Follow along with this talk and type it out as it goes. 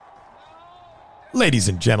Ladies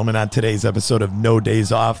and gentlemen, on today's episode of No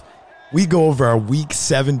Days Off, we go over our Week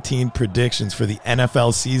 17 predictions for the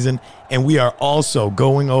NFL season, and we are also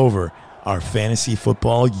going over our fantasy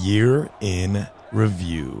football year in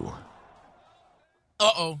review.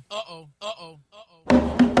 The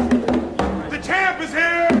champ is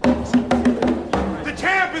here! The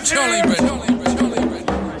champ is here!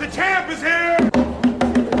 The champ is here!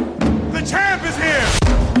 The champ is here!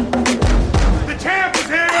 The champ is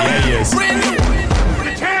here! Yeah, he is. The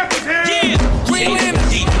champ is here! The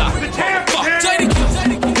champ is here!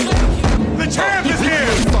 The champ is here!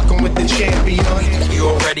 Fucking with the champion. You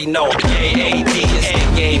already know. AAD is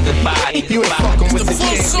the game goodbye. You ain't fucking with the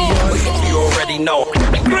champion. You already know.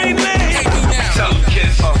 Green leg!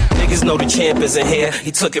 Niggas know the champ isn't here.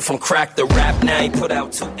 He took it from crack to rap. Now he put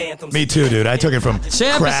out 2 anthems. Me too, dude. I took it from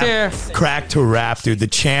Champ is here. crack to rap, dude. The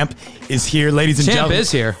champ is here, ladies and Champ gentlemen.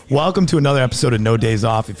 is here. Welcome to another episode of No Days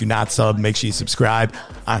Off. If you're not subbed, make sure you subscribe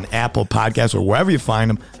on Apple Podcasts or wherever you find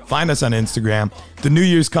them. Find us on Instagram. The New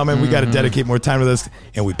Year's coming. We got to dedicate more time to this,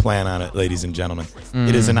 and we plan on it, ladies and gentlemen.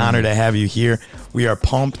 It is an honor to have you here. We are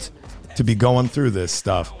pumped to be going through this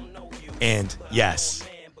stuff. And yes,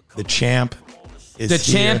 the champ is The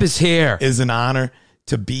champ is here. It is an honor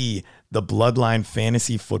to be the Bloodline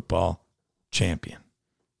Fantasy Football champion.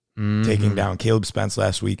 Taking down Caleb Spence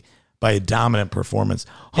last week by a dominant performance.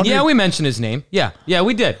 And yeah, we mentioned his name. Yeah,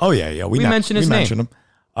 we did. Oh, yeah. We mentioned his name. mentioned him.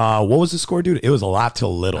 What was the score, dude? It was a lot to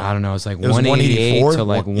little. I don't know. It's like It was 188 184? to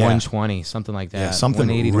like Yeah. 120, something like that. Yeah, something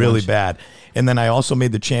 180 to really 120. bad. And then I also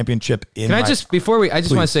made the championship in Can I my- just, before we, I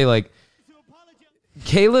just want Please. to say, like,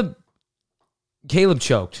 Caleb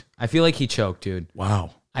choked. I feel like he choked, dude.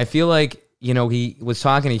 Wow. I feel like, you know, he was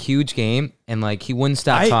talking a huge game and like he wouldn't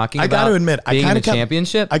stop talking I about gotta admit, being I in kind the of kept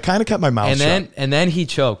championship. I kind of kept my mouth and shut. then he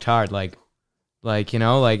choked hard. Like, you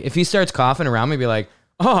know, like if he starts coughing around me, be like,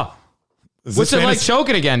 oh, Is what's this it like fantasy-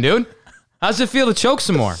 choking again, dude? How's it feel to choke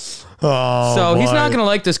some more? Oh, So he's boy. not going to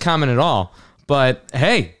like this comment at all. But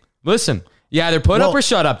hey, listen, you either put up Well- or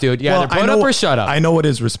shut up, dude. You Well, either I put know- up or shut up. I know what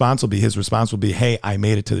his response will be. His response will be, "Hey, I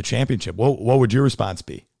made it to the championship." What would your response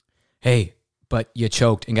be? Hey, but you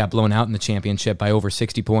choked and got blown out in the championship by over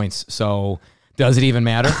 60 points. So does it even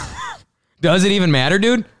matter? Does it even matter,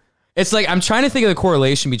 dude? It's like I'm trying to think of the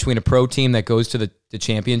correlation between a pro team that goes to the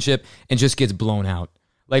championship and just gets blown out.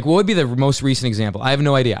 Like, what would be the most recent example? I have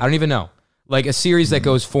no idea. I don't even know. Like a series that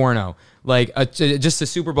goes 4-0, like just a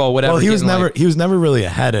Super Bowl, whatever. Well, he was getting, never really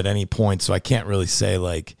ahead at any point, so I can't really say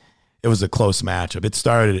like it was a close matchup.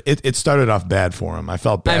 It started off bad for him. I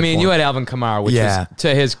felt bad. I mean, for you him. had Alvin Kamara, which Yeah. was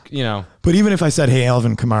to his, you know. But even if I said, "Hey,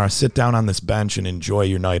 Alvin Kamara, sit down on this bench and enjoy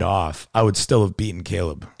your night off," I would still have beaten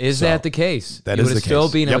Caleb. Is So, that the case? That you is would the have still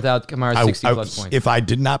case. beaten him Yep. without Kamara's 60-plus points. If I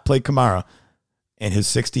did not play Kamara and his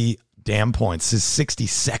 60 damn points, his 60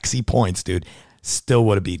 sexy points, dude, still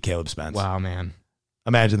would have beat Caleb Spence. Wow, man.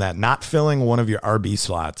 Imagine that. Not filling one of your RB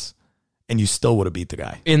slots, and you still would have beat the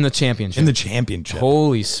guy In the championship. in the championship.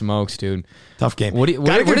 Holy smokes, dude. Tough game. Where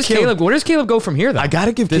does Caleb go from here, though? I got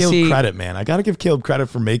to give Does Caleb he- credit, man. I got to give Caleb credit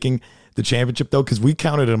for making the championship, though, because we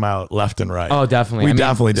counted him out left and right. Oh, definitely. We I mean,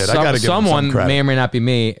 definitely did. I got to give him someone some credit. may or may not be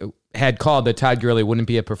me had called that Todd Gurley wouldn't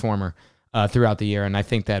be a performer throughout the year, and I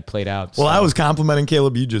think that played out. Well, so. I was complimenting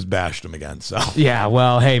Caleb. You just bashed him again. So Yeah,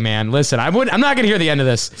 well, hey, man, listen, I'm not going to hear the end of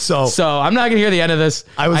this. So- I'm not going to hear the end of this.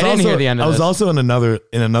 I didn't hear the end of I was this. also in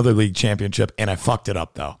another league championship, and I fucked it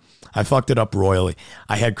up though. I fucked it up royally.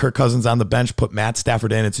 I had Kirk Cousins on the bench, put Matt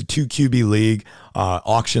Stafford in. It's a 2 QB league,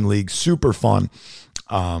 auction league, super fun.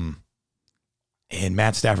 And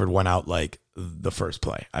Matt Stafford went out like the first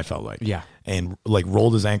play, I felt like. Yeah. And like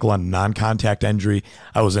rolled his ankle on a non-contact injury.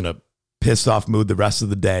 I was in a pissed off mood the rest of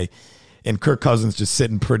the day. And Kirk Cousins just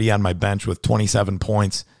sitting pretty on my bench with 27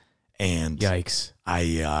 points. And Yikes.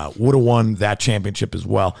 I would have won that championship as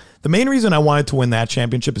well. The main reason I wanted to win that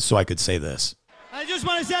championship is so I could say this. I just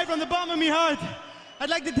want to say from the bottom of my heart, I'd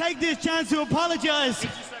like to take this chance to apologize to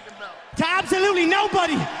absolutely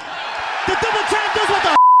nobody. The double champ does what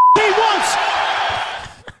the he wants.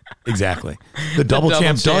 Exactly. The double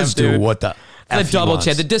champ champ, does do dude. what the The F he double wants.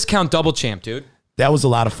 champ, the discount double champ, dude. That was a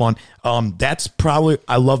lot of fun. That's probably,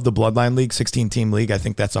 I love the Bloodline League, 16-team league. I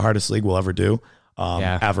think that's the hardest league we'll ever do,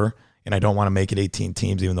 Yeah. ever. And I don't want to make it 18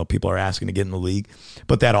 teams, even though people are asking to get in the league.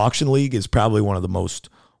 But that auction league is probably one of the most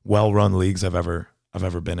well-run leagues I've ever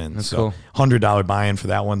been in. That's so cool. $100 buy-in for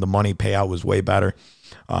that one. The money payout was way better.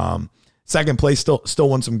 Second place still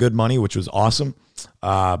won some good money, which was awesome.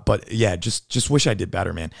 But yeah, just wish I did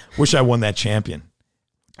better, man. Wish I won that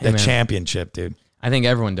man. championship, dude. I think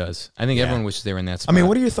everyone does. I think Yeah. everyone wishes they were in that I spot. mean,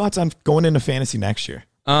 what are your thoughts on going into fantasy next year?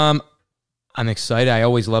 I'm excited. I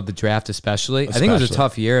always love the draft, especially. I think it was a Especially.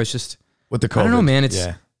 tough year. It's just with the COVID. I don't know, man. It's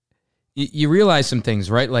yeah. you realize some things,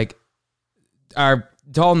 right? Like our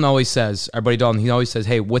Dalton always says, our buddy Dalton, he always says,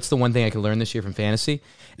 hey, what's the one thing I could learn this year from fantasy?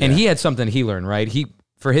 And he had something he learned, right?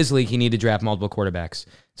 For his league, he needed to draft multiple quarterbacks.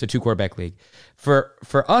 It's a 2-quarterback league. For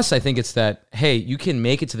us, I think it's that, hey, you can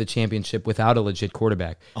make it to the championship without a legit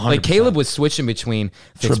quarterback. 100%. Like Caleb was switching between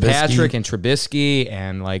Fitzpatrick and Trubisky,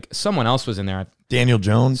 and like someone else was in there. Daniel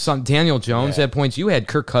Jones. Daniel Jones at points. You had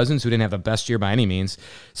Kirk Cousins, who didn't have the best year by any means.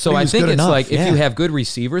 So But he I was think good it's enough, like if yeah. you have good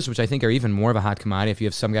receivers, which I think are even more of a hot commodity, if you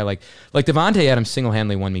have some guy like Devontae Adams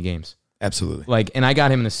single-handedly won me games. Absolutely. Like, and I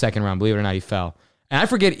got him in the second round. Believe it or not, he fell. And I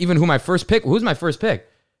forget even who my first pick. Who's my first pick?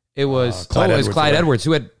 It was Clyde Edwards,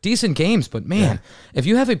 who had decent games. But man, if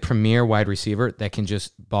you have a premier wide receiver that can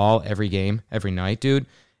just ball every game, every night, dude,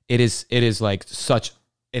 it is like such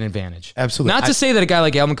an advantage. Absolutely. Not to say that a guy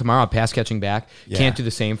like Alvin Kamara, pass catching back, can't do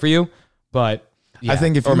the same for you, but I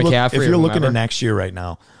think if or you're, McCaffrey if you're or looking whomever. at next year right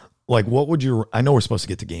now, like what would you? I know we're supposed to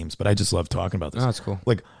get to games, but I just love talking about this. Oh, that's cool.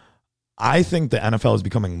 Like, I think the NFL is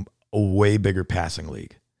becoming a way bigger passing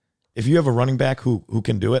league. If you have a running back who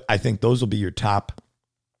can do it, I think those will be your top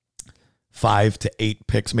 5 to 8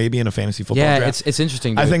 picks, maybe in a fantasy football Yeah, draft. it's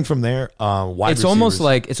interesting. I dude. think from there, wide it's almost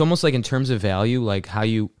receivers- like in terms of value, like how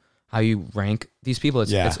you rank these people.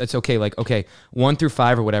 It's okay. Like, okay, 1 through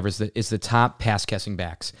 5 or whatever is the top pass catching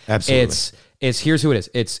backs. Absolutely. It's here's who it is.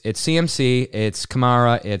 It's CMC. It's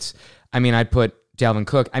Kamara. I'd put Dalvin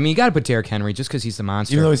Cook. I mean, you got to put Derrick Henry just because he's the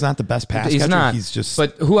monster. even though he's not the best pass he's catcher, not. he's just.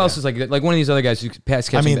 But who else is like one of these other guys who pass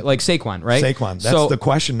catching? mean, like Saquon, right? Saquon. That's So, the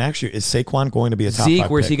question next year. Is Saquon going to be a top Zeke,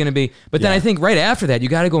 5 where's pick? he going to be? But then Yeah. I think right after that, you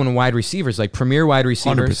got to go into wide receivers, like premier wide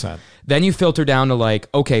receivers. 100%. Then you filter down to like,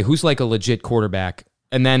 okay, who's like a legit quarterback?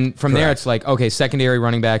 And then from there, Correct. it's like, okay, secondary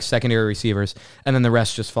running backs, secondary receivers, and then the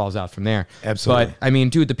rest just falls out from there. Absolutely. But I mean,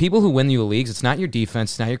 dude, the people who win you the leagues, it's not your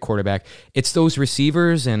defense, it's not your quarterback, it's those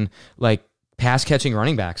receivers and like pass catching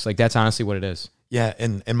running backs. Like that's honestly what it is. Yeah,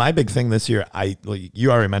 and my big thing this year,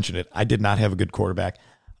 you already mentioned it. I did not have a good quarterback.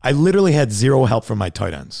 I literally had zero help from my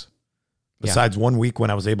tight ends. Besides 1 week when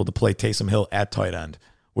I was able to play Taysom Hill at tight end,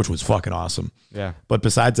 which was fucking awesome. Yeah. But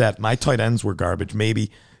besides that, my tight ends were garbage.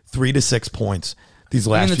 Maybe 3 to 6 points these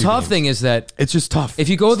last. I mean, the few tough games. thing is that It's just tough. if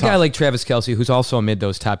you go with It's a guy tough. like Travis Kelce, who's also amid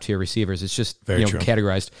those top tier receivers, it's just Very true.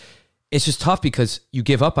 categorized. It's just tough because you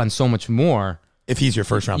give up on so much more. if he's your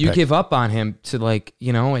first round You pick, give up on him to like,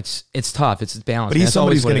 it's tough. It's balance. but he's That's somebody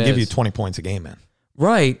always who's going what to it give you is. 20 points a game, man.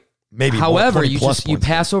 Right. Maybe more, However, 20 you plus just you points a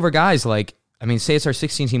pass over guys like, I mean, say it's our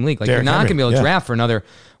 16-team league. Like Derrick you're not Henry, going to be able to yeah. draft for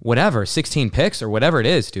another 16 picks or whatever it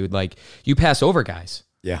is, dude. Like you pass over guys.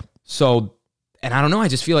 Yeah, So, and I don't know. I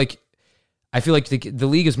just feel like the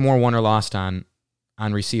league is more won or lost on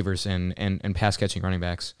receivers and pass catching running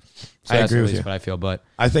backs. So I that's agree at with least you. what I feel. But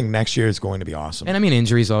I think next year is going to be awesome. and I mean,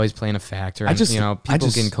 injuries always playing a factor. And, I people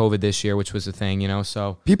just- getting COVID this year, which was a thing.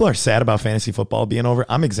 So People are sad about fantasy football being over.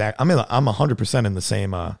 I'm 100% in the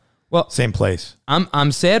same place.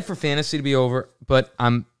 I'm sad for fantasy to be over, but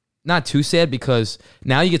I'm not too sad because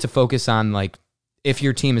now you get to focus on like if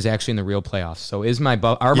your team is actually in the real playoffs. So is our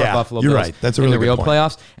Yeah, Buffalo you're Bills right. That's a in really the real good point.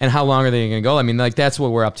 playoffs, and how long are they going to go? I mean, like that's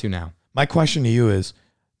what we're up to now. My question to you is,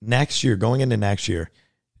 next year, going into next year,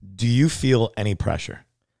 do you feel any pressure?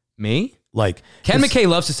 Me? Like Ken this- McKay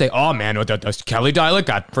loves to say, "Oh man, does Kelly Dylick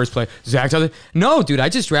got first play? Zach does it." No, dude, I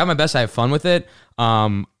just draft my best. I have fun with it.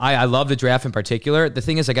 I love the draft in particular. The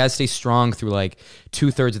thing is, I gotta stay strong through like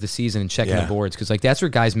 2/3 of the season and checking Yeah. the boards because like that's where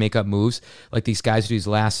guys make up moves. Like these guys who do these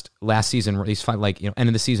last season, these end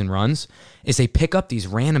of the season runs, is they pick up these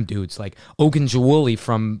random dudes like Ogunjawoli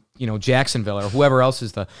from Jacksonville or whoever else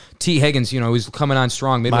is the T Higgins, who's coming on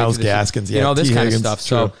strong. Midway Miles through the season. Gaskins, this T. kind Higgins, of stuff.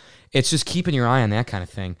 So true. it's just keeping your eye on that kind of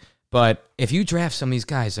thing. But if you draft some of these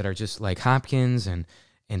guys that are just like Hopkins and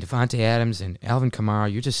Devontae Adams and Alvin Kamara,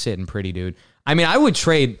 you're just sitting pretty, dude. I mean, I would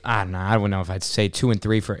trade, I don't know if I'd say 2 and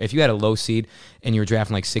 3 for, if you had a low seed and you were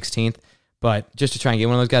drafting like 16th, but just to try and get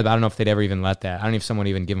one of those guys, but I don't know if they'd ever even let that. I don't know if someone would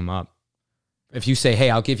even give them up. If you say, hey,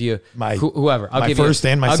 I'll give you whoever. I'll give first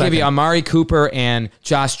and my I'll give you second. Amari Cooper and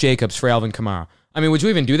Josh Jacobs for Alvin Kamara. I mean, would you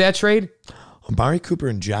even do that trade? Amari Cooper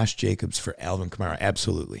and Josh Jacobs for Alvin Kamara,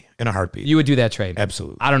 absolutely, in a heartbeat. You would do that trade?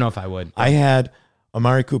 Absolutely. I don't know if I would. I had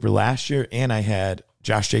Amari Cooper last year, and I had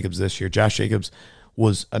Josh Jacobs this year. Josh Jacobs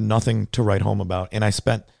was a nothing to write home about, and I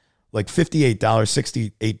spent like $58,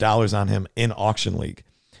 $68 on him in auction league.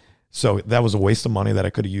 So that was a waste of money that I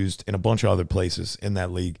could have used in a bunch of other places in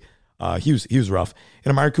that league. He was rough,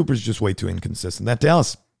 and Amari Cooper's just way too inconsistent. That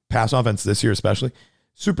Dallas pass offense this year, especially,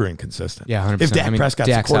 super inconsistent. Yeah, 100%. If Dak Prescott's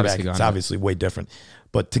the Dak's quarterback, obviously it's gone. obviously way different.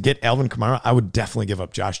 But to get Alvin Kamara, I would definitely give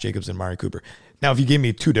up Josh Jacobs and Amari Cooper. Now, if you gave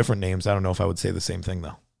me 2 different names, I don't know if I would say the same thing,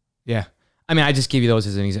 though. Yeah. I mean, I just give you those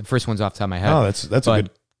as an example. First one's off the top of my head. Oh, that's a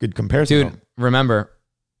good comparison. Dude, remember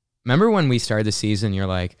when we started the season, you're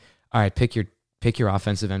like, all right, pick your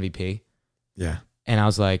offensive MVP. Yeah. And I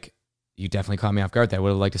was like, you definitely caught me off guard. I would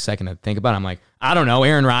have liked a second to think about it. I'm like, I don't know,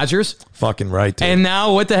 Aaron Rodgers. Fucking right, dude. And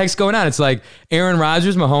now what the heck's going on? It's like Aaron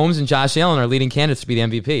Rodgers, Mahomes, and Josh Allen are leading candidates to be the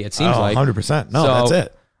MVP. It seems like 100%. No, So, that's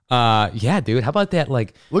it. Yeah, dude. How about that?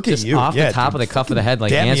 Like, Look at just you. off Yeah, the top dude, of the cuff of the head, like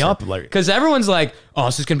dam me answer. up, Larry. Because everyone's like, oh,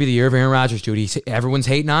 this is gonna be the year of Aaron Rodgers, dude. Everyone's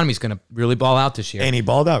hating on him. He's gonna really ball out this year, And he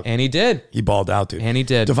balled out. and he did. He balled out, dude. And he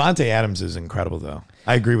did. Devontae Adams is incredible, though.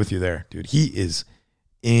 I agree with you there, dude. He is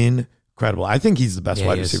incredible. I think he's the best Yeah,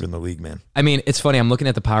 wide he is. receiver in the league, man. I mean, it's funny. I'm looking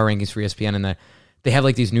at the power rankings for ESPN, and they have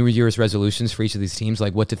like these New Year's resolutions for each of these teams,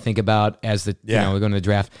 like what to think about as we go into the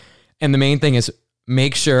draft. And the main thing is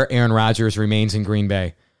make sure Aaron Rodgers remains in Green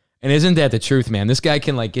Bay. And isn't that the truth, man? This guy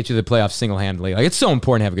can like get you to the playoffs single-handedly. Like, it's so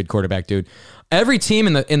important to have a good quarterback, dude. Every team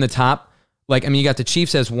in the top, like, I mean, you got the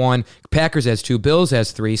Chiefs as 1, Packers as 2, Bills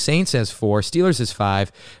as 3, Saints as 4, Steelers as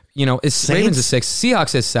 5, Ravens as 6,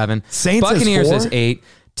 Seahawks as 7, Saints as Buccaneers 4? as 8,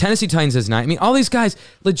 Tennessee Titans as 9. I mean, all these guys,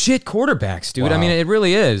 legit quarterbacks, dude. Wow. I mean, it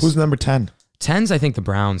really is. Who's number 10? 10's, I think, the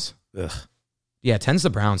Browns. Ugh. Yeah, 10's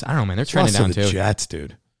the Browns. I don't know, man. They're trending Lost to down the too. Jets,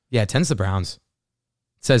 dude. Yeah, 10's the Browns.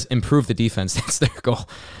 It says improve the defense. That's their goal.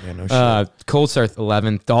 Yeah, no shit. Colts are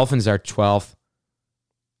 11th. Dolphins are 12th.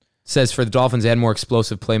 Says for the Dolphins, add more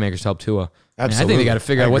explosive playmakers to help Tua. I think Absolutely. they got to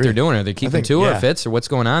figure I out what they're agree. doing. Are they keeping think, Tua yeah. or Fitz or what's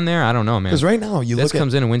going on there? I don't know, man. Because right now, you Fitz look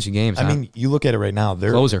comes at, in and wins you games. I huh? mean, you look at it right now.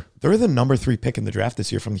 Closer. They're the number 3 pick in the draft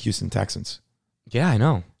this year from the Houston Texans. Yeah, I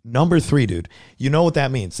know. Number 3, dude. You know what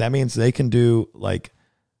that means? That means they can do, like,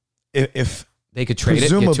 if They could trade it,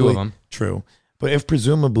 get 2 of them. True. But if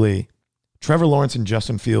presumably Trevor Lawrence and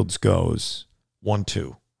Justin Fields goes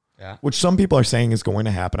 1-2, Yeah. which some people are saying is going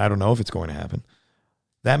to happen. I don't know if it's going to happen.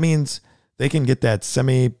 That means they can get that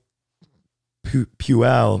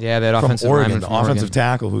Puel Yeah, that from offensive Oregon, lineman the from offensive Oregon.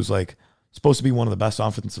 tackle who's like supposed to be one of the best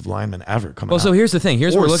offensive linemen ever coming Well, out. so here's the thing.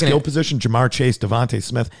 Here's what or we're looking skill at. position, Jamar Chase, Devontae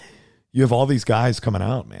Smith. You have all these guys coming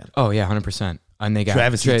out, man. Oh, yeah, 100%. And they got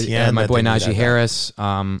Travis Etienne, my that boy they need Najee that Harris,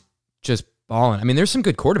 just balling. I mean, there's some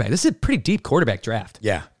good quarterbacks. This is a pretty deep quarterback draft.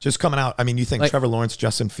 Yeah, just coming out. I mean, you think Like- Trevor Lawrence,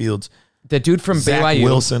 Justin Fields, The dude from Zach BYU,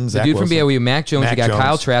 Wilson, the Zach dude from Wilson. BYU, Mac Jones. Mac You got Jones.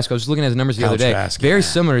 Kyle Trask. I was just looking at his numbers the Kyle other day. Trask, Very yeah.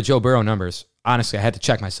 similar to Joe Burrow numbers. Honestly, I had to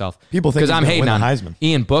check myself. People think because he's I'm gonna hating win on the Heisman.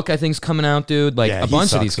 Ian Book. I think's coming out, dude. Like yeah, a he bunch of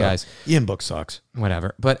sucks, these guys. though. Ian Book sucks.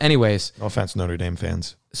 Whatever. But anyways, No offense, Notre Dame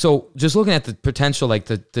fans. so just looking at the potential, like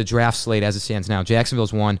the draft slate as it stands now.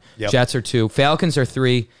 Jacksonville's 1, Yep. Jets are 2, Falcons are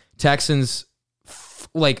 3, Texans,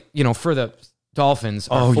 for the Dolphins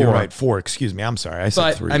are 4. You're right. 4. Excuse me. I'm sorry. I said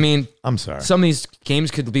But 3. I mean, I'm sorry. some of these games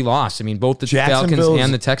could be lost. I mean, both the Falcons Jacksonville's-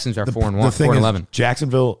 and the Texans are 4 and 1, The thing 4 and is, 11.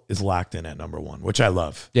 Jacksonville is locked in at number 1, which I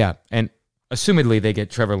love. Yeah, and assumedly they get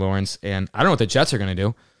Trevor Lawrence, and I don't know what the Jets are going to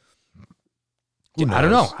do. I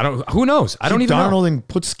don't know. Who knows? I don't Keep even know. Darnold and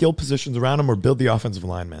put skill positions around him or build the offensive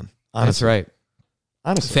line, man. That's Honestly. right.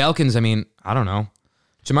 Honestly. Falcons. I mean, I don't know.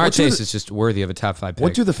 Jamar What do Chase the- is just worthy of a top 5 pick.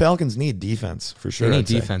 What do the Falcons need? Defense, for sure. they need I'd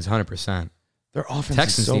say. defense? 100%. Their offense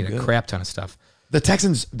Texans is so need good. a crap ton of stuff. The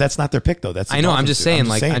Texans, that's not their pick, though. That's the I know. I'm Dolphins just do.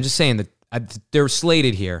 saying. I'm just saying that they're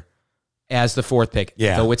slated here as the 4th pick.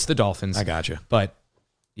 Yeah. Though it's the Dolphins. I got you. But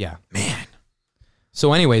yeah. Man.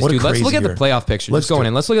 So, anyways, What a dude, let's look crazy at the year. playoff picture. Let's Just going do it.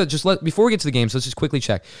 in. Let's look at before we get to the games. Let's just quickly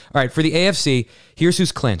check. All right, for the AFC, here's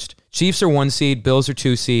who's clinched: Chiefs are 1 seed, Bills are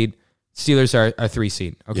 2 seed, Steelers are 3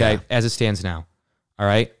 seed. Okay, Yeah. as it stands now. All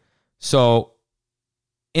right. So,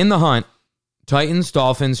 in the hunt, Titans,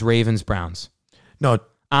 Dolphins, Ravens, Browns. No.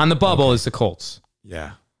 On the bubble is the Colts.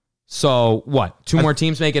 Yeah. So what? 2 more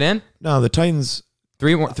teams make it in? No, the Titans.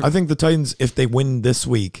 3 more. I think the Titans, if they win this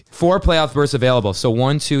week, 4 playoff berths available. So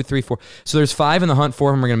 1, 2, 3, 4. So there's 5 in the hunt. 4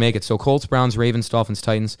 of them are going to make it. So Colts, Browns, Ravens, Dolphins,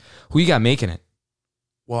 Titans. Who you got making it?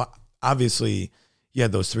 well, obviously, you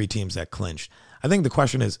had those 3 teams that clinched. I think the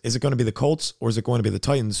question is it going to be the Colts or is it going to be the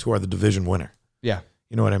Titans who are the division winner? Yeah.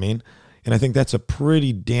 You know what I mean? And I think that's a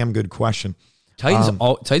pretty damn good question.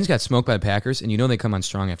 Titans got smoked by the Packers, and you know they come on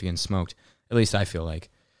strong after getting smoked. At least I feel like.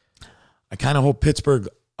 I kind of hope Pittsburgh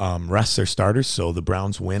rests their starters so the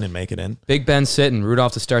Browns win and make it in. Big Ben sitting.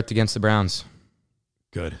 Rudolph to start against the Browns.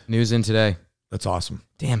 Good. News in today. That's awesome.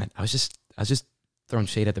 Damn it. I was just throwing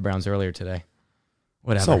shade at the Browns earlier today.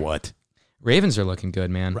 Whatever. So what? Ravens are looking good,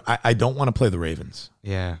 man. I don't want to play the Ravens.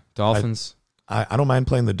 Yeah. Dolphins. I don't mind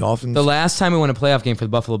playing the Dolphins. The last time we won a playoff game for the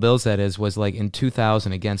Buffalo Bills, that is, was like in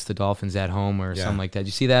 2000 against the Dolphins at home or something like that. Did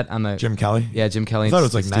you see that on the Jim Kelly? Yeah, Jim Kelly. I thought it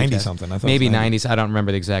was like Steve 90 Tasker. something. I thought Maybe it was 90. 90s. I don't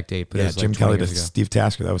remember the exact date, but it Yeah, was like Jim 20 Kelly to years ago. Steve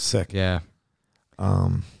Tasker. That was sick. Yeah.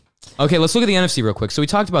 Okay, let's look at the NFC real quick. So we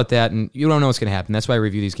talked about that, and you don't know what's going to happen. That's why I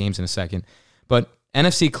review these games in a second. But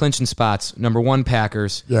NFC clinching spots. Number 1,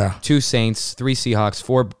 Packers. Yeah. 2, Saints. 3, Seahawks.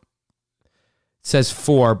 4, says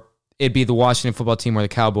 4. It'd be the Washington football team or the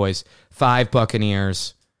Cowboys. 5,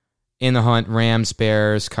 Buccaneers. In the hunt, Rams,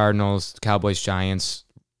 Bears, Cardinals, Cowboys, Giants,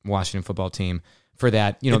 Washington football team. For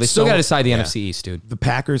that, they still got to decide the NFC East, dude. The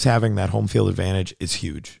Packers having that home field advantage is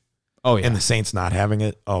huge. Oh, yeah. And the Saints not having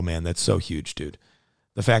it, oh, man, that's so huge, dude.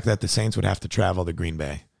 The fact that the Saints would have to travel to Green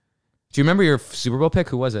Bay. Do you remember your Super Bowl pick?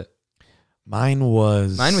 Who was it? Mine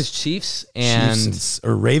was Chiefs and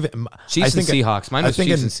Raven. Chiefs and Seahawks. Mine was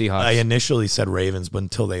Chiefs and Seahawks. I initially said Ravens, but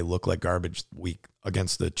until they look like garbage week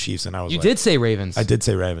against the Chiefs, and I was You did say Ravens. I did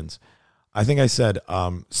say Ravens. I think I said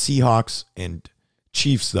Seahawks and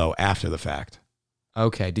Chiefs, though, after the fact.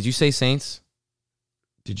 Okay. Did you say Saints?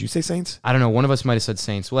 Did you say Saints? I don't know. One of us might have said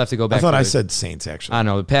Saints. We'll have to go back. I thought I said Saints, actually. I don't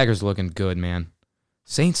know. The Packers are looking good, man.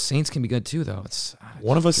 Saints can be good too, though.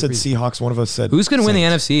 One of us said Seahawks. One of us said Who's going to win the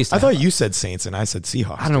NFC East? I thought you said Saints, and I said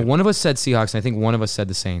Seahawks. I don't know. One of us said Seahawks, and I think one of us said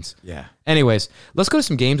the Saints. Yeah. Anyways, let's go to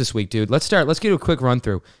some games this week, dude. Let's get a quick run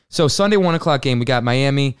through. So Sunday 1:00 game, we got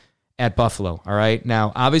Miami at Buffalo. All right.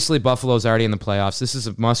 Now, obviously, Buffalo's already in the playoffs. This is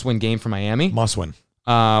a must-win game for Miami. Must win.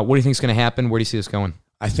 What do you think is going to happen? Where do you see this going?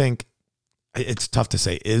 I think it's tough to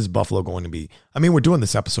say. Is Buffalo going to be? I mean, we're doing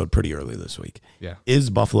this episode pretty early this week. Yeah. Is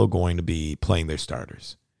Buffalo going to be playing their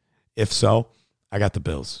starters? If so, I got the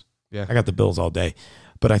Bills. Yeah. I got the Bills all day.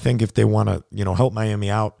 But I think if they want to, help Miami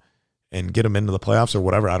out and get them into the playoffs or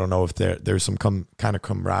whatever, I don't know if there's some kind of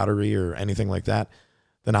camaraderie or anything like that,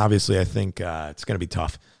 then obviously I think it's going to be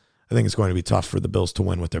tough. I think it's going to be tough for the Bills to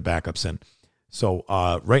win with their backups in. So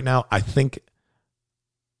right now, I think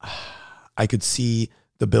I could see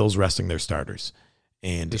the Bills resting their starters.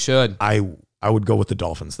 And They should. I would go with the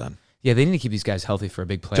Dolphins then. Yeah, they need to keep these guys healthy for a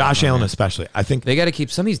big playoff. Josh run, Allen man. especially. I think They got to keep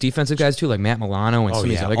some of these defensive guys too, like Matt Milano and some of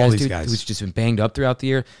these other all guys, these dude, guys. who's just been banged up throughout the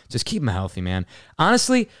year. Just keep them healthy, man.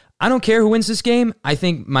 Honestly, I don't care who wins this game. I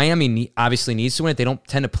think Miami obviously needs to win it. They don't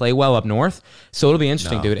tend to play well up north, so it'll be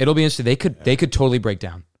interesting, dude. It'll be interesting. They could totally break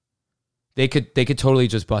down. They could totally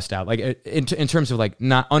just bust out, like in terms of like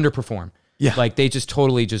not underperform. Yeah. Like they just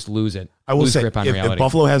totally just lose it. I will lose say, grip on if reality.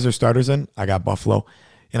 Buffalo has their starters in, I got Buffalo.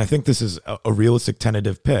 And I think this is a realistic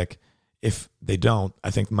tentative pick. If they don't, I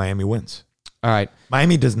think Miami wins. All right.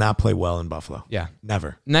 Miami does not play well in Buffalo. Yeah.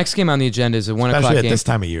 Never. Next game on the agenda is a 1:00 Especially at game. this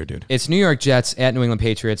time of year, dude. It's New York Jets at New England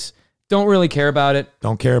Patriots. Don't really care about it.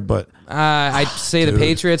 Don't care, but I'd say the Dude.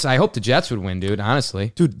 Patriots. I hope the Jets would win, dude.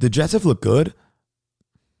 Honestly, dude, the Jets have looked good.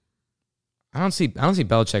 I don't see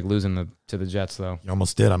Belichick losing to the Jets though. You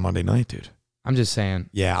almost did on Monday night, dude. I'm just saying.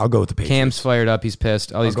 Yeah, I'll go with the Patriots. Cam's fired up. He's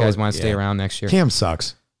pissed. All these go guys with- want to stay yeah. around next year. Cam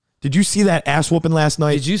sucks. Did you see that ass whooping last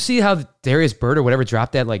night? Did you see how Darius Bird or whatever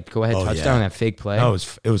dropped that go ahead Oh, touchdown yeah. on that fake play? No,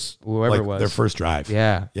 it was Whoever like it was. their first drive.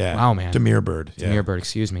 Yeah. Yeah. Wow, man. Demir Bird. Yeah. Demir Bird,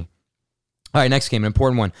 excuse me. All right, next game, an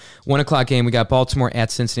important one. 1:00 game. We got Baltimore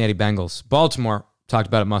at Cincinnati Bengals. Baltimore, talked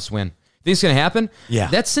about it, must win. Think it's going to happen? Yeah.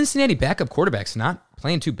 That Cincinnati backup quarterback's not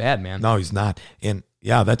playing too bad, man. No, he's not. And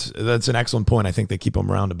yeah, that's an excellent point. I think they keep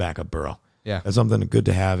him around to back up Burrow. Yeah. That's something good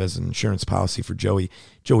to have as an insurance policy for Joey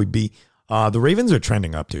B. The Ravens are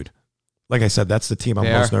trending up, dude. Like I said, that's the team I'm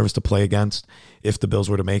They most are. nervous to play against if the Bills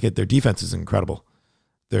were to make it. Their defense is incredible.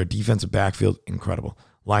 Their defensive backfield, incredible.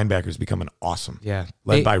 Linebackers becoming awesome. Yeah.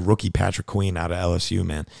 Led by rookie Patrick Queen out of LSU,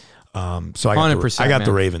 man. So I got, 100%, I got the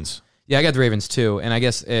man. Ravens. Yeah, I got the Ravens too. And I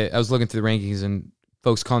guess I was looking through the rankings and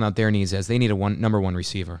folks calling out their needs as they need a number one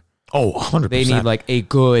receiver. Oh, 100%. They need like a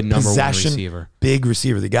good number Possession, one receiver. big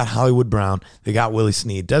receiver. They got Hollywood Brown. They got Willie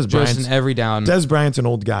Snead. Des Just Bryant's, in every down. Des Bryant's an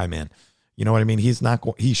old guy, man. You know what I mean?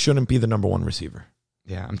 He shouldn't be the number one receiver.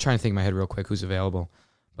 Yeah, I'm trying to think in my head real quick who's available.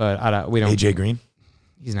 But we don't. AJ Green?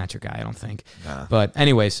 He's not your guy, I don't think. Nah. But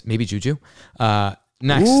anyways, maybe Juju.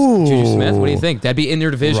 Next, Ooh. Juju Smith. What do you think? That'd be in their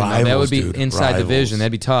division. though. That Rivals, would be dude. inside Rivals. division.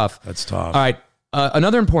 That'd be tough. That's tough. All right.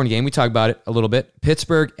 Another important game. We talked about it a little bit.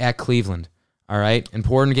 Pittsburgh at Cleveland. All right.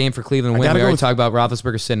 Important game for Cleveland. I Win. gotta We go already with- talked about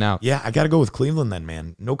Roethlisberger sitting out. Yeah, I got to go with Cleveland then,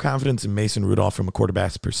 man. No confidence in Mason Rudolph from a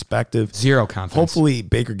quarterback's perspective. Zero confidence. Hopefully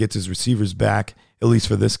Baker gets his receivers back, at least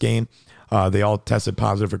for this game. They all tested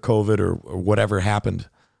positive for COVID or whatever happened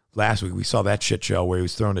last week. We saw that shit show where he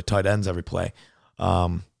was throwing to tight ends every play.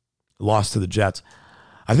 Lost to the Jets.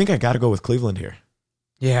 I think I got to go with Cleveland here.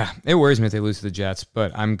 Yeah. It worries me if they lose to the Jets,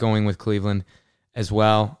 but I'm going with Cleveland as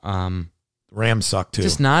well. Rams suck too.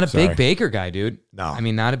 Just not a Sorry. big Baker guy, dude. No. I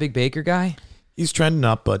mean, not a big Baker guy. He's trending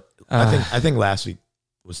up, but I think last week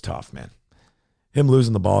was tough, man. Him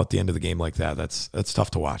losing the ball at the end of the game like that's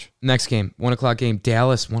tough to watch. Next game, 1:00 game.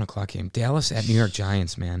 Dallas, 1:00 game. Dallas at New York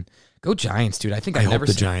Giants, man. Go Giants, dude. I think I I've hope never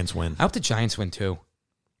the seen. Giants win. I hope the Giants win too.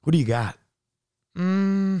 Who do you got?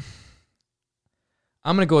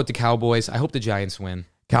 I'm going to go with the Cowboys. I hope the Giants win.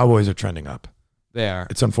 Cowboys are trending up. They are.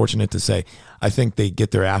 It's unfortunate to say. I think they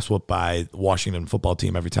get their ass whooped by the Washington football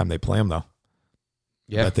team every time they play them, though.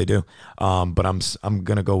 Yeah. That they do. But I'm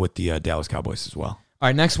going to go with the Dallas Cowboys as well. All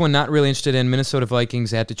right, next one, not really interested in. Minnesota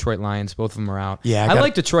Vikings at Detroit Lions. Both of them are out. Yeah, I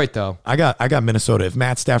like Detroit, though. I got Minnesota. If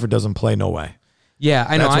Matt Stafford doesn't play, no way. Yeah,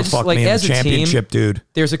 I know. That's I what just fucked like me in as the a team, championship, dude.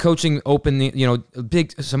 there's a coaching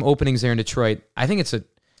some openings there in Detroit. I think it's I think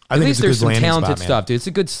at least it's a there's good some landing talented spot, man. stuff, dude. It's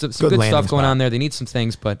a good Good stuff landing going spot. on there. They need some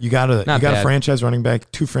things, but You got a bad. franchise running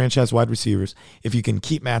back, 2 franchise wide receivers. If you can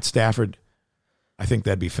keep Matt Stafford, I think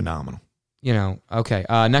that'd be phenomenal. Okay.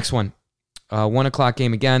 Next one, 1 o'clock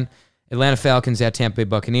game again. Atlanta Falcons at Tampa Bay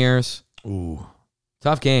Buccaneers. Ooh,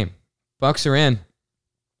 Tough game. Bucks are in.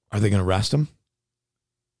 are they going to rest him?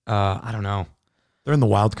 I don't know. They're in the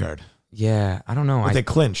wild card. Yeah, I don't know. But they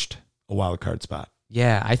clinched a wild card spot.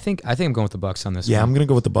 Yeah, I think I'm going with the Bucks on this Yeah, one. I'm going to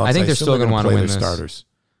go with the Bucs. I think they're assume still gonna wanna play win their this. starters.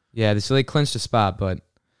 Yeah, so they clinched a spot, but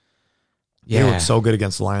They yeah. look so good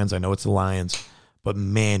against the Lions. I know it's the Lions, but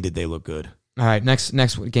man, did they look good. All right, next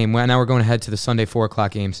game. Now we're going ahead to the Sunday 4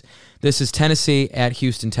 o'clock games. This is Tennessee at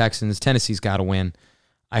Houston Texans. Tennessee's got to win.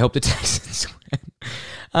 I hope the Texans win.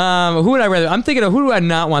 Who would I rather? I'm thinking of who do I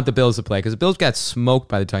not want the Bills to play? Because the Bills got smoked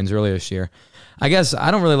by the Titans earlier this year. I guess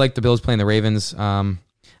I don't really like the Bills playing the Ravens. I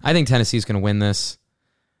think Tennessee's going to win this.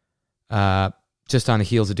 Just on the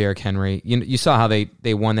heels of Derrick Henry. You saw how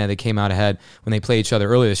they won that. They came out ahead when they played each other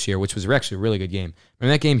earlier this year, which was actually a really good game.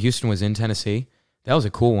 Remember that game Houston was in Tennessee? That was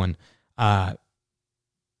a cool one.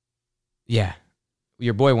 Yeah.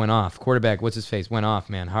 Your boy went off. Quarterback, what's his face? Went off,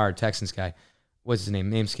 man. Hard. Texans guy. What's his name?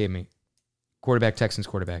 Name escaped me. Texans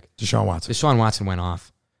quarterback. Deshaun Watson. Deshaun Watson went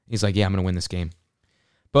off. He's like, yeah, I'm going to win this game.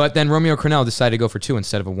 But then Romeo Crennel decided to go for 2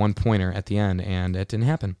 instead of a 1-pointer at the end, and it didn't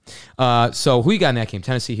happen. So who you got in that game?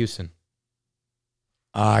 Tennessee, Houston.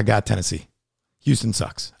 I got Tennessee. Houston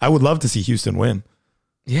sucks. I would love to see Houston win.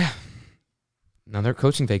 Yeah. Another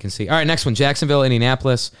coaching vacancy. All right, next one. Jacksonville,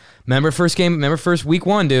 Indianapolis. Remember week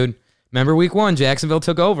 1, dude. Remember week 1, Jacksonville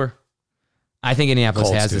took over. I think Indianapolis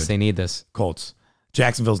Colts, has this. dude. They need this. Colts.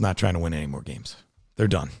 Jacksonville's not trying to win any more games. They're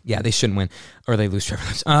done. Yeah, they shouldn't win, or they lose Trevor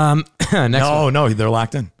Lawrence. Next one. No, they're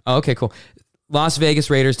locked in. Oh, okay, cool. Las Vegas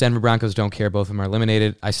Raiders, Denver Broncos, don't care. Both of them are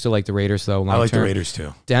eliminated. I still like the Raiders, though. I like the long-term. Raiders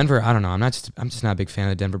too. Denver, I don't know. I'm just not a big fan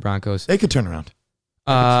of the Denver Broncos. They could turn around.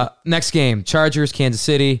 Next game, Chargers, Kansas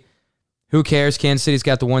City. Who cares? Kansas City's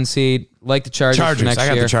got the 1 seed. Like the Chargers for next I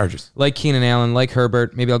got year. the Chargers. Like Keenan Allen, like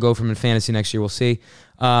Herbert. Maybe I'll go from in fantasy next year. We'll see.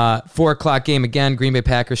 4 o'clock game again. Green Bay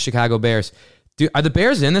Packers, Chicago Bears. Dude, are the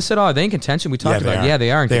Bears in this at all? Are they in contention? We talked about it. Yeah,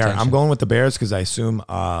 they are in contention. I'm going with the Bears because I assume,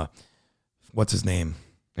 what's his name?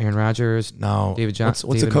 Aaron Rodgers. No. David Johnson.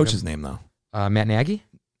 What's the coach's name, though? Matt Nagy?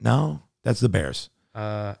 No, that's the Bears.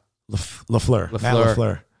 LaFleur. LaFleur. Matt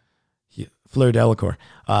LaFleur. Fleur Delacour.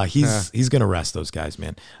 He's going to rest those guys,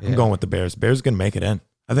 man. I'm going with the Bears. Bears are going to make it in.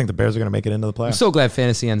 I think the Bears are going to make it into the playoffs. I'm so glad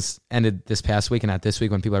fantasy ended this past week and not this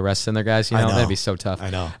week when people are resting their guys. I know. That'd be so tough. I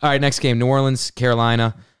know. All right, next game, New Orleans,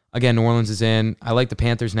 Carolina. Again, New Orleans is in. I like the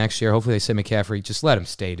Panthers next year. Hopefully they say McCaffrey. Just let him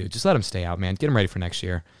stay, dude. Just let him stay out, man. Get him ready for next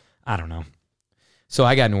year. I don't know. So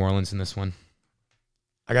I got New Orleans in this one.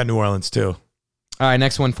 I got New Orleans, too. All right,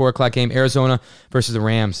 next one, 4 o'clock game, Arizona versus the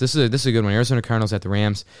Rams. This is a good one. Arizona Cardinals at the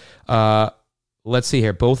Rams. Let's see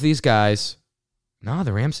here. Both these guys. No,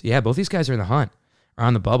 the Rams. Yeah, both these guys are in the hunt. Are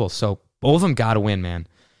on the bubble. So both of them got to win, man.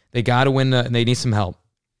 They got to win, and they need some help.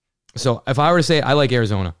 So if I were to say, I like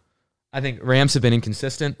Arizona. I think Rams have been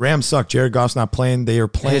inconsistent. Rams suck. Jared Goff's not playing. They are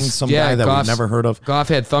playing guy that we've never heard of. Goff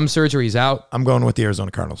had thumb surgery. He's out. I'm going with the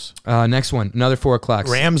Arizona Cardinals. Next one, another 4 o'clock.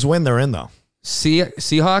 Rams win. They're in, though.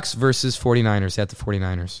 Seahawks versus 49ers at the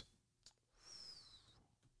 49ers.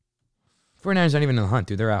 49ers aren't even in the hunt,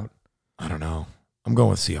 dude. They're out. I don't know. I'm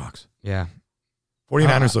going with Seahawks. Yeah.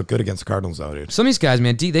 49ers look good against the Cardinals, though, dude. Some of these guys,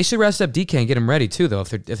 man, they should rest up DK and get them ready, too, though, if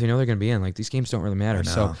they know they're going to be in. Like, these games don't really matter.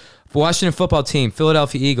 So, Washington football team,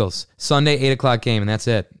 Philadelphia Eagles, Sunday, 8 o'clock game, and that's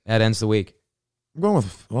it. That ends the week. I'm going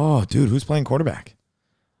with, dude, who's playing quarterback?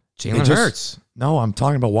 Jalen Hurts. No, I'm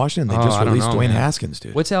talking about Washington. They just released Dwayne Haskins,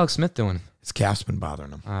 dude. What's Alex Smith doing? His calf's been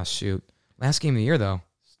bothering him. Ah, shoot. Last game of the year, though.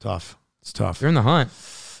 It's tough. They're in the hunt.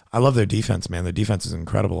 I love their defense, man. Their defense is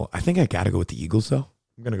incredible. I think I got to go with the Eagles, though.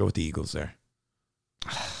 I'm going to go with the Eagles there.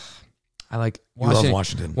 I like Washington. You love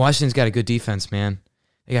Washington. Washington's got a good defense, man.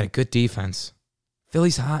 They got a good defense.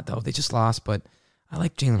 Philly's hot, though. They just lost, but I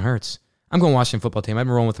like Jalen Hurts. I'm going Washington football team. I've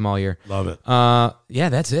been rolling with them all year. Love it. Yeah,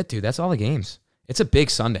 that's it, dude. That's all the games. It's a big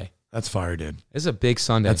Sunday. That's fire, dude. It's a big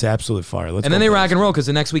Sunday. That's absolute fire. And then they rock and roll because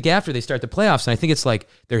the next week after they start the playoffs, and I think it's like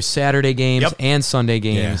there's Saturday games and Sunday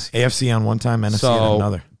games. Yeah. AFC on one time, NFC on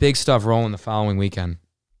another. Big stuff rolling the following weekend.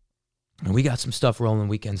 And we got some stuff rolling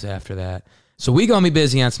weekends after that. So we going to be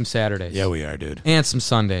busy on some Saturdays. Yeah, we are, dude. And some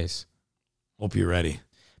Sundays. Hope you're ready.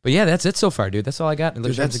 But yeah, that's it so far, dude. That's all I got in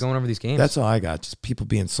Dude, terms of going over these games. That's all I got. Just people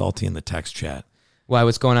being salty in the text chat. Why,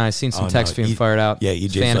 what's going on? I've seen some text being fired out. Yeah,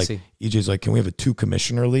 Fantasy. EJ's like, can we have a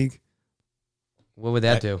 2-commissioner league? What would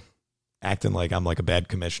that do? Acting like I'm like a bad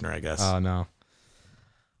commissioner, I guess. Oh, no.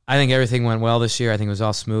 I think everything went well this year. I think it was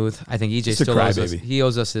all smooth. I think EJ Just a still owes us. crybaby. He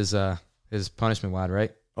owes us his punishment wad,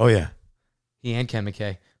 right? Oh, yeah. He and Ken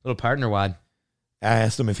McKay. Little partner wad. I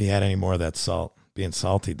asked him if he had any more of that salt. Being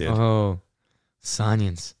salty, dude. Oh,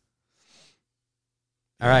 Sonians.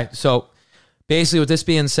 All right. So basically, with this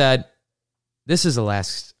being said, this is the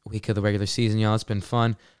last week of the regular season, y'all. It's been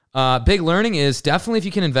fun. Big learning is definitely if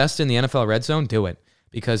you can invest in the NFL Red Zone, do it.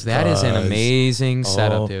 Because that is an amazing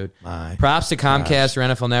setup, dude. My props to Comcast or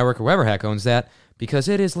NFL Network or whoever heck owns that because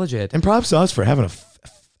it is legit. And props to us for having a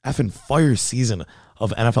effing fire season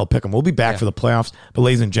of NFL Pick'em. We'll be back for the playoffs. But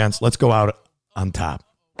ladies and gents, let's go out on top.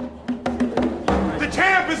 The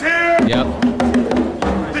champ is here. Yep.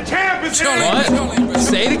 The champ is here. What?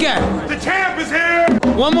 Say it again. The champ is here.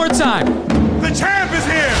 One more time. The champ is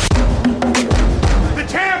here. The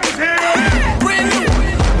champ is here. Brand new.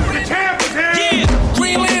 The champ is here. Yeah.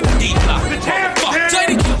 Greenland and deep block. The champ is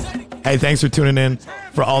here. Hey, thanks for tuning in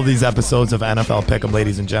for all these episodes of NFL Pick'em,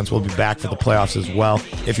 ladies and gents. We'll be back for the playoffs as well.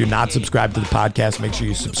 If you're not subscribed to the podcast, make sure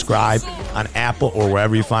you subscribe on Apple or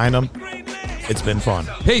wherever you find them. It's been fun.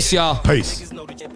 Peace, y'all. Peace.